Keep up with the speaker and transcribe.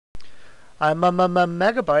I'm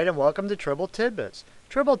Megabyte and welcome to Tribble Tidbits.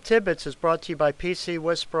 Tribble Tidbits is brought to you by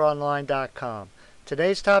PCWhisperOnline.com.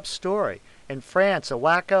 Today's top story. In France, a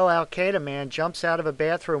wacko Al-Qaeda man jumps out of a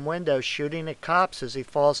bathroom window shooting at cops as he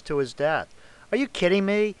falls to his death. Are you kidding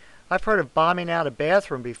me? I've heard of bombing out a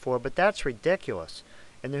bathroom before, but that's ridiculous.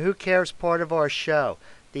 In the Who Cares part of our show,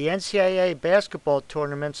 the NCAA basketball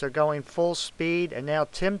tournaments are going full speed, and now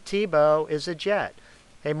Tim Tebow is a Jet.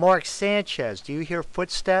 Hey, Mark Sanchez, do you hear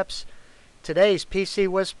footsteps? Today's PC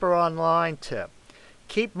Whisper Online tip.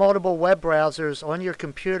 Keep multiple web browsers on your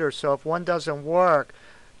computer so if one doesn't work,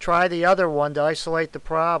 try the other one to isolate the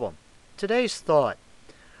problem. Today's thought.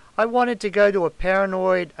 I wanted to go to a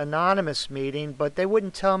Paranoid Anonymous meeting, but they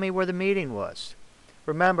wouldn't tell me where the meeting was.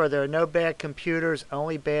 Remember, there are no bad computers,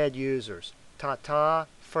 only bad users. Ta-ta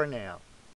for now.